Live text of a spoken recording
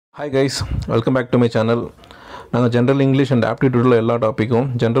Hi guys, welcome back to my channel. நாங்கள் general English and ஆப்டிடியூடில் எல்லா டாப்பிக்கும்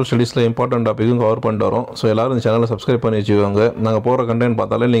general ஸ்டடீஸில் important டாப்பிக்கும் cover பண்ணிட்டு வரோம். So எல்லோரும் இந்த சேனலை சப்ஸ்கிரைப் பண்ணி வச்சுக்கோங்க. நாங்கள் போகிற கண்டென்ட்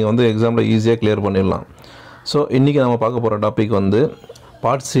பார்த்தாலே நீங்கள் வந்து எக்ஸாமில் ஈஸியாக கிளியர் பண்ணிடலாம். ஸோ இன்றைக்கி நம்ம பார்க்க போகிற டாபிக் வந்து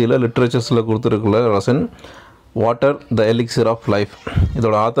பார்ட் சியில் லிட்ரேச்சர்ஸில் கொடுத்துருக்குள்ள lesson water the எலிக்சிர் of life.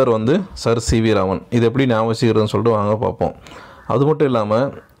 இதோட ஆத்தர் வந்து சர் சி.வி. ராமன். இது எப்படி ஞாபகம் வச்சுக்கிறதுன்னு சொல்லிட்டு வாங்க பார்ப்போம். அது மட்டும் இல்லாமல்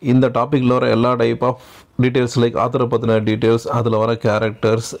இந்த டாப்பிக்கில் வர எல்லா டைப் ஆஃப் டீட்டெயில்ஸ் லைக் ஆத்தரை பற்றின டீட்டெயில்ஸ், அதில் வர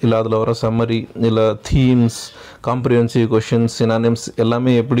கேரக்டர்ஸ், இல்லை அதில் வர சம்மரி, இல்லை தீம்ஸ், காம்ப்ரிஹென்சிவ் கொஷின்ஸ், சினானிம்ஸ்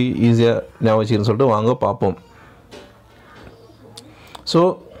எல்லாமே எப்படி ஈஸியாக ஞாபகம் வச்சுக்கிறதுன்னு சொல்லிட்டு வாங்க பார்ப்போம். ஸோ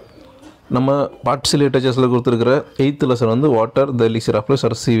நம்ம பார்ட் சி லிட்ரேச்சர்ஸில் கொடுத்துருக்கிற 8th லெசன் வந்து water the எலிக்சிர் of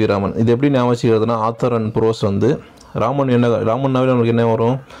sir CV. Raman. இது எப்படி ஞாபகம் வச்சுக்கிறதுனா ஆத்தர் அண்ட் ப்ரோஸ் வந்து ராமன்னாவே நம்மளுக்கு என்ன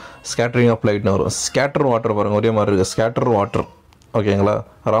வரும், ஸ்கேட்டரிங் ஆஃப் லைட்னு வரும். ஸ்கேட்டர் வாட்டர் பாருங்கள் ஒரே மாதிரி இருக்குது, ஸ்கேட்டர் வாட்டர். ஓகேங்களா,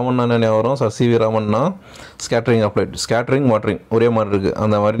 ராமன்னா என்ன வரும், sir CV. Ramanna scattering of light, scattering watering ஒரே மாதிரி இருக்குது,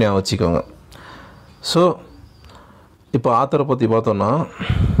 அந்த மாதிரி ஞாபகம் வச்சுக்கோங்க. ஸோ இப்போ ஆத்தரை பற்றி பார்த்தோன்னா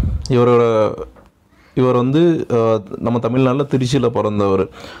இவர் வந்து நம்ம தமிழ்நாட்டில் திருச்சியில் பிறந்தவர்.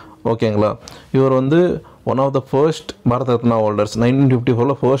 ஓகேங்களா, இவர் வந்து one of the first Bharat Ratna holders.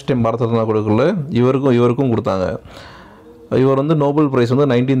 1954 first time Bharat Ratna கொடுக்கல, இவருக்கும் கொடுத்தாங்க. இவர் வந்து நோபல் ப்ரைஸ் வந்து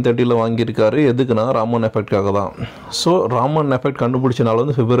 1930 வாங்கியிருக்காரு. எதுக்குன்னா ராமன் எஃபெக்ட்காக தான். ஸோ ராமன் எஃபெக்ட் கண்டுபிடிச்ச நாள்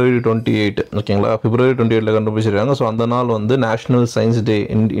வந்து February 28. ஓகேங்களா, February 28 கண்டுபிடிச்சிருக்காங்க. ஸோ அந்த நாள் வந்து national science day,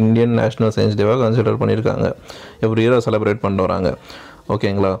 Indian national science டேவாக consider பண்ணியிருக்காங்க. எவ்ரி இயராக செலிப்ரேட் பண்ணிட்டு வராங்க.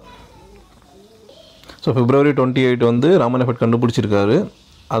 ஓகேங்களா, ஸோ February 28 வந்து ராமன் எஃபெக்ட் கண்டுபிடிச்சிருக்காரு.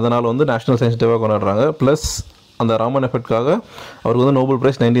 அதனால் வந்து நேஷ்னல் சயின்ஸ் டேவாக கொண்டாடுறாங்க. ப்ளஸ் அந்த ராமன் எஃபெக்ட்காக அவருக்கு வந்து நோபல்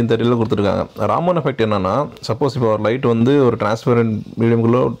ப்ரைஸ் 1930 கொடுத்துருக்காங்க. ராமன் எஃபெக்ட் என்னென்னா, சப்போஸ் இப்போ ஒரு லைட் வந்து ஒரு டிரான்ஸ்பரண்ட்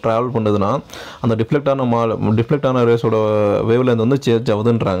மீடியம்குள்ளே ட்ராவல் பண்ணுதுன்னா அந்த டிஃப்ளெக்டான ரேஸோட வேவ் லென்த் வந்து சேஞ்ச்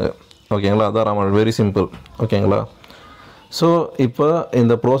ஆகுதுன்றாங்க. ஓகேங்களா, அதான் ராமன், வெரி சிம்பிள். ஓகேங்களா, ஸோ இப்போ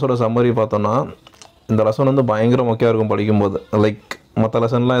இந்த ப்ரோஸோட சம்மரி பார்த்தோன்னா இந்த லெசன் வந்து பயங்கர முக்கியம் இருக்கும் படிக்கும்போது. லைக் மற்ற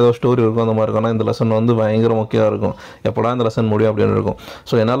லெசன்லாம் ஏதோ ஸ்டோரி இருக்கும் அந்த மாதிரி இருக்கும், ஆனால் இந்த லெசன் வந்து பயங்கர முக்கியம் இருக்கும். எப்படா இந்த லெசன் முடியும் அப்படின்னு இருக்கும்.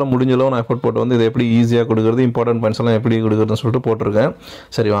 ஸோ என்னால் முடிஞ்சளவு நான் எஃபோர்ட் போட்டு வந்து இதை எப்படி ஈஸியாக கொடுக்குறது, இம்பார்ட்டன்ட் பாயிண்ட்ஸ் எல்லாம் எப்படி கொடுக்குறதுன்னு சொல்லிட்டு போட்டிருக்கேன்.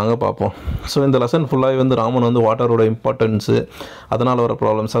 சரி வாங்க பார்ப்போம். ஸோ இந்த லெசன் ஃபுல்லாகவே வந்து ராமன் வந்து வாட்டரோட இம்பார்ட்டன்ஸு, அதனால் வர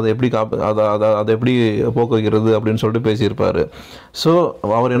ப்ராப்ளம்ஸ், அதை எப்படி அதை எப்படி போக்க வைக்கிறது அப்படின்னு சொல்லிட்டு பேசியிருப்பார். ஸோ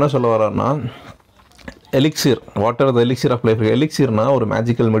அவர் என்ன சொல்ல வர்றாருன்னா, எலிக்சிர், வாட்டர் த எலிக்சிர் ஆஃப் லைஃப். எலிக்சிர்னா ஒரு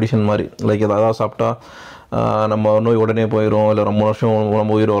மேஜிக்கல் மெடிசன் மாதிரி. லைக் எதாவது சாப்பிட்டா நம்ம நோய் உடனே போயிடும், இல்லை ரொம்ப வருஷம்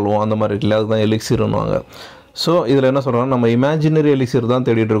நம்ம உயிர் வாழ்வோம், அந்த மாதிரி இருக்குல்ல, அதுதான் எலிக்சிர்னுவாங்க. ஸோ இதில் என்ன சொல்கிறாங்கன்னா, நம்ம இமேஜினரி எலிக்சிர் தான்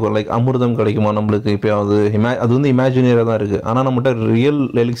தேடிட்டு இருக்கோம். லைக் அமிர்தம் கிடைக்குமா நம்மளுக்கு இப்போயாவது, அது வந்து இமேஜினரியாக தான் இருக்குது. ஆனால் நம்மகிட்ட ரியல்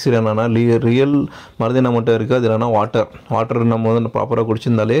எலிக்சிர் என்னென்னா, ரியல் மருந்து நம்மகிட்ட இருக்குது. அது என்னென்னா வாட்டர் நம்ம வந்து ப்ராப்பராக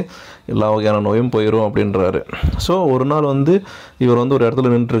குடிச்சிருந்தாலே எல்லா வகையான நோயும் போயிடும் அப்படின்றாரு. ஸோ ஒரு நாள் வந்து இவர் வந்து ஒரு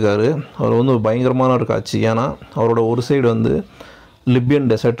இடத்துல நின்றுருக்காரு. அவர் வந்து ஒரு பயங்கரமான ஒரு காட்சி. ஏன்னா அவரோட ஒரு சைடு வந்து லிபியன்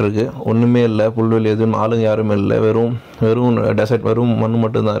டெசர்ட் இருக்குது, ஒன்றுமே இல்லை, புல்வெளி எதுவும் ஆளுங்க யாருமே இல்லை, வெறும் டெசர்ட், வெறும் மண்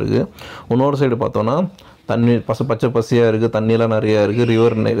மட்டும்தான் இருக்குது. இன்னொரு சைடு பார்த்தோன்னா தண்ணி பச்சை பசியாக இருக்குது, தண்ணியெலாம் நிறையா இருக்குது,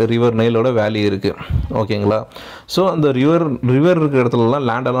 ரிவர் நைலோட வேலி இருக்குது. ஓகேங்களா, ஸோ அந்த ரிவர் இருக்கிற இடத்துலலாம்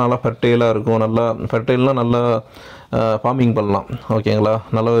லேண்டெல்லாம் நல்லா ஃபெர்டைலாக இருக்கும். நல்லா ஃபார்மிங் பண்ணலாம். ஓகேங்களா,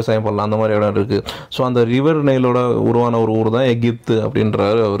 நல்ல விவசாயம் பண்ணலாம், அந்த மாதிரி இடம் இருக்குது. ஸோ அந்த ரிவர் நைலோட உருவான ஒரு ஊர் தான் எகிப்து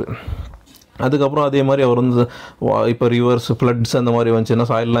அப்படின்றாரு அவர். அதுக்கப்புறம் அதே மாதிரி அவர் வந்து இப்போ ரிவர்ஸ் ஃப்ளட்ஸ் அந்த மாதிரி வந்துச்சுன்னா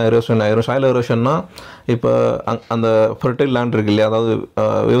சாயிலெலாம் எரோஷன் ஆயிரும். சாயில் எரோஷன்னா இப்போ அந்த ஃபெர்டைல் லேண்ட் இருக்குது இல்லையா, அதாவது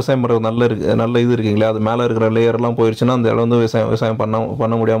விவசாயம் பண்ணுறது நல்ல இது இருக்குது இல்லையா, அது மேலே இருக்கிற லேயர்லாம் போயிடுச்சுன்னா அந்த இடம் வந்து விவசாயம்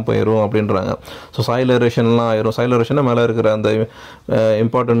பண்ண முடியாமல் போயிடும் அப்படின்றாங்க. ஸோ சாயில் எரோஷன்லாம் ஆயிரும். சாயில் எரோஷன்னா மேலே இருக்கிற அந்த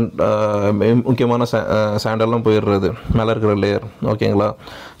இம்பார்ட்டண்ட் முக்கியமான சாண்டெல்லாம் போயிடுறது, மேலே இருக்கிற லேயர். ஓகேங்களா,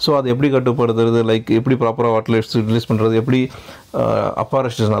 ஸோ அது எப்படி கட்டுப்படுத்துறது, லைக் எப்படி ப்ராப்பராக வாட்டர் ரிலீஸ் பண்ணுறது, எப்படி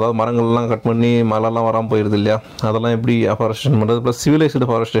அஃபாரஸ்டேஷன், அதாவது மரங்கள்லாம் கட் பண்ணி மழைலாம் வராமல் போயிடுது இல்லையா, அதெல்லாம் எப்படி அஃபாரஸ்டேஷன் பண்ணுறது. ப்ளஸ் சிவிலைஸ்டு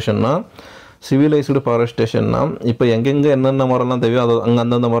ஃபாரஸ்டேஷன்னா இப்போ எங்கெங்கே என்னென்ன மரம்லாம் தேவையோ அது அங்கே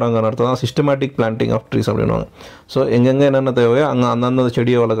அந்தந்த மரம் அங்கே நடத்தலாம். சிஸ்டமேட்டிக் பிளான்டிங் ஆஃப் ட்ரீஸ் அப்படின்வாங்க. ஸோ எங்கெங்கே என்னென்ன தேவையோ அங்கே அந்தந்த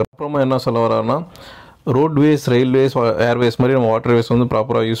செடியை வளர்க்குற. அப்புறமா என்ன சொல்ல வரான்னா, ரோட்வேஸ், ரயில்வேஸ், ஏர்வேஸ் மாதிரி நம்ம வாட்டர்வேஸ் வந்து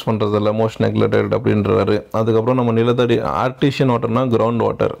ப்ராப்பராக யூஸ் பண்ணுறது இல்லை, மோஸ்ட் நெக்லெக்டட் அப்படின்றாரு. அதுக்கப்புறம் நம்ம நிலத்தடி ஆர்டிஷியன் வாட்டர்னா கிரவுண்ட்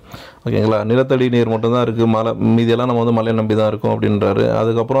வாட்டர். ஓகேங்களா, நிலத்தடி நீர் மட்டும்தான் இருக்குது, மழை மீதியெல்லாம் நம்ம வந்து மழையை நம்பி தான் இருக்கும் அப்படின்றாரு.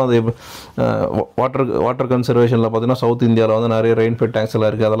 அதுக்கப்புறம் அது வாட்டர் கன்சர்வேஷனில் பார்த்தீங்கன்னா சவுத் இந்தியாவில் வந்து நிறைய ரெயின்ஃபெட் டேங்க்ஸ் எல்லாம்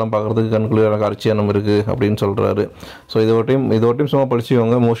இருக்குது, அதெல்லாம் பார்க்குறதுக்கு கண்குளிர காட்சியானம் இருக்குது அப்படின்னு சொல்கிறாரு. ஸோ இதோட்டையும் சும்மா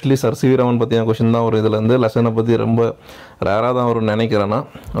படிச்சுக்கோங்க. Mostly sir CV. ராமன் பற்றின கொஷின் தான் வரும் இதுலேருந்து. லெசனை பற்றி ரொம்ப ரேராக தான் வரும்னு நினைக்கிறேன்னா.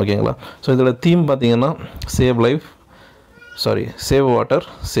 ஓகேங்களா, ஸோ இதில் தீம் பார்த்தீங்கன்னா சேவ் வாட்டர்,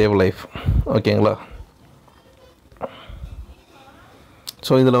 சேவ் லைஃப். ஓகேங்களா,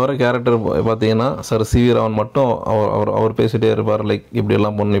 ஸோ இதில் வர கேரக்டர் பார்த்தீங்கன்னா சர் சி.வி. ராமன் மட்டும் அவர் பேசிகிட்டே இருப்பார். லைக்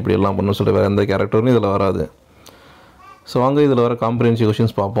இப்படியெல்லாம் பண்ணணும் சொல்லிட்டு வேறு எந்த கேரக்டரும் இதில் வராது. ஸோ வாங்க இதில் வர காம்ப்ரிஹென்சிவ்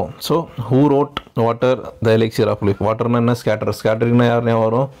கொஷின்ஸ் பார்ப்போம். So who wrote water the எலிக்சிர் of life? வாட்டர்னா என்ன? ஸ்கேட்டரிங்னா யாருனே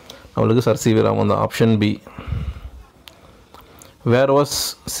வரும் நம்மளுக்கு சர் சி வி ராமன் தான். Option B. Where was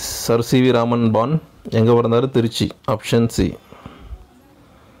sir C V Raman born? எங்கே பிறந்தார்? Trichy. Option C.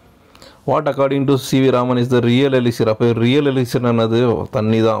 What according to C V Raman is the real எலிக்சிர்? அப்போ ரியல் எலிக்சிர் என்னது?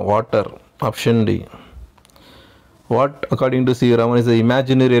 தண்ணி தான், water. Option D. What according to C V Raman is the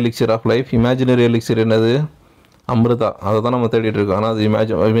imaginary எலிக்சிர் of life? Imaginary எலிக்சிர் என்னது? அமிர்தா. அதை தான் நம்ம தேடிட்டு இருக்கோம், ஆனால்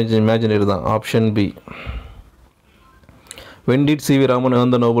அது இமேஜினரி தான். Option B. When did C V Raman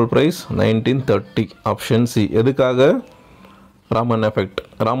earn the Nobel Prize? 1930. Option C. எதுக்காக? ராமன் எஃபெக்ட்.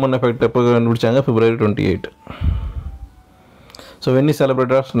 ராமன் எஃபெக்ட் எப்போ கண்டுபிடிச்சாங்க? February 28. So when is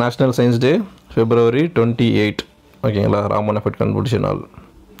celebrated of national science day? February 28. ஓகேங்களா, ராமன் எஃபெக்ட் கண்டுபிடிச்ச நாள்.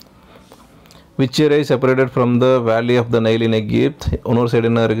 Which area is separated from the வேலி of the Nile in Egypt? இன்னொரு side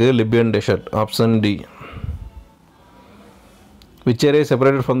என்ன இருக்குது? Libyan dessert. Option D. Which area is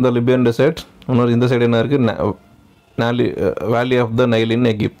separated from the Libyan dessert? இன்னொரு இந்த side என்ன இருக்குது? வேலி of the Nile in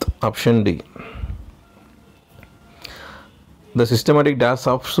Egypt. Option D. The systematic dash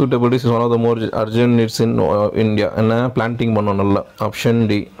of suitability is one of the more urgent needs in India. என்ன? Planting பண்ணணும் நல்லா. Option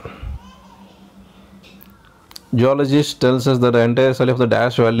D. Geologist tells us that the entire study of the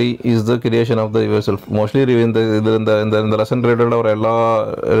dash valley is the creation of the river self. Mostly இந்த lesson ரிலேட்டடாக ஒரு எல்லா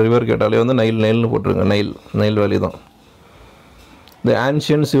river கேட்டாலே வந்து நைல்னு போட்டுருங்க. நைல் வேலி தான். The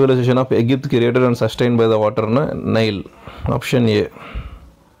ancient civilization of Egypt created and sustained by the water, Nile. Option A.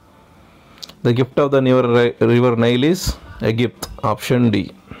 The gift of the river Nile is Egypt. Option D.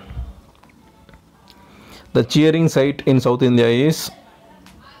 The cheering site in South India is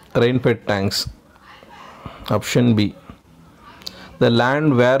rain-fed tanks. Option B. The land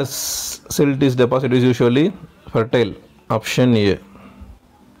where silt is deposited is usually fertile. Option A.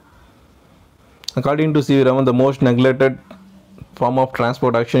 According to C V Raman, the most neglected form of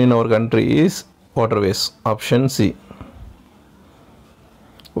transport action in our country is waterways. Option C.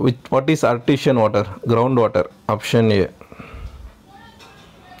 What is artesian water? Groundwater. Option A.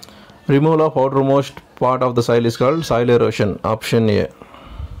 Removal of outermost part of the soil is called soil erosion. Option A.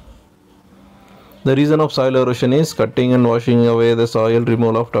 The reason of soil erosion is cutting and washing away the soil,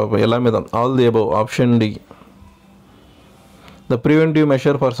 removal of top. All the above. Option D. The preventive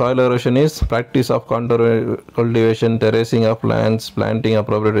measure for soil erosion is practice of contour cultivation, terracing of lands, planting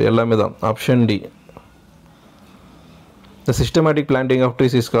appropriate. Option D. The systematic planting of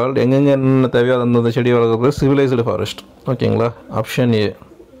trees is called civilized forest. ஓகேங்களா? Option A.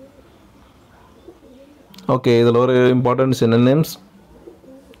 Okay, இதில் ஒரு important synonyms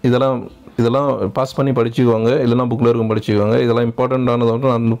இதெல்லாம் pass பண்ணி படிச்சுக்குவாங்க, இல்லைனா புக்கில் இருக்கும் படிச்சுக்குவாங்க. இதெல்லாம் இம்பார்ட்டண்ட்டானதை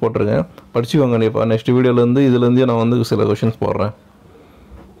மட்டும் நான் போட்டிருக்கேன், படிச்சுக்குவாங்க. இப்போ நெக்ஸ்ட் வீடியோலேருந்து இதுலேருந்தே நான் வந்து சில கொஷின்ஸ் போடுறேன்.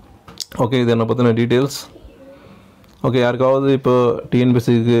 ஓகே, இது என்னை பற்றின டீட்டெயில்ஸ். ஓகே, யாருக்காவது இப்போ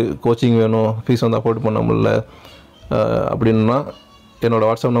டிஎன்பிஎஸ்சிக்கு கோச்சிங் வேணும், ஃபீஸ் வந்து அஃபோர்ட் பண்ண முடியல அப்படின்னா என்னோடய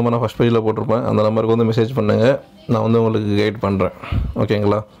வாட்ஸ்அப் நம்பர் நான் ஃபஸ்ட் பேஜில் போட்டிருப்பேன். அந்த நம்பருக்கு வந்து மெசேஜ் பண்ணுங்கள், நான் வந்து உங்களுக்கு கைட் பண்ணுறேன்.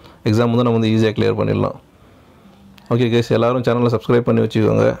 ஓகேங்களா? எக்ஸாம் வந்து நம்ம வந்து ஈஸியாக கிளியர் பண்ணிடலாம். ஓகே கைஸ், எல்லோரும் சேனலை சப்ஸ்கிரைப் பண்ணி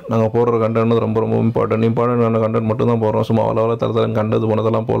வச்சுக்கோங்க. நாங்கள் போடுற கண்டென்ட் வந்து ரொம்ப இம்பார்ட்டன்டான கண்டென்ட் மட்டும் தான் போடுறோம். சும்மா அவ்வளோ தரத்தரம் கண்டது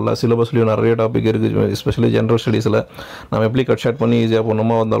போனதெல்லாம் போடல. சிலபஸ்லேயும் நிறைய டாபிக் இருக்குது, எஸ்பெஷலி ஜென்ரல் ஸ்டடீஸில் நம்ம எப்படி கட் ஷார்ட் பண்ணி ஈஸியாக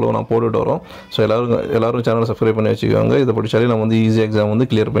போடணுமோ வந்தாலும் நான் போட்டுட்டு வரோம். ஸோ எல்லோரும் சேனலை சப்ஸ்கிரைப் பண்ணி வச்சுக்கோங்க. இதை படித்தாலே நம்ம வந்து ஈஸியாக எக்ஸாம் வந்து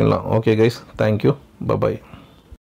கிளியர் பண்ணிடலாம். Okay guys, thank you, by.